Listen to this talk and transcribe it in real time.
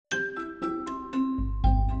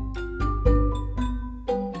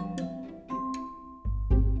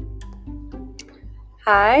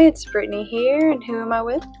Hi, it's Brittany here, and who am I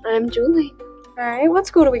with? I'm Julie. Alright, what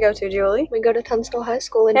school do we go to, Julie? We go to Tunstall High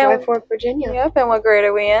School in And- Dry Fork, Virginia. Yep, and what grade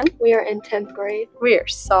are we in? We are in 10th grade. We are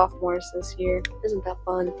sophomores this year. Isn't that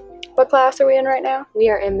fun? What class are we in right now? We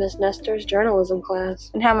are in Miss Nestor's journalism class.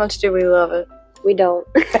 And how much do we love it? We don't.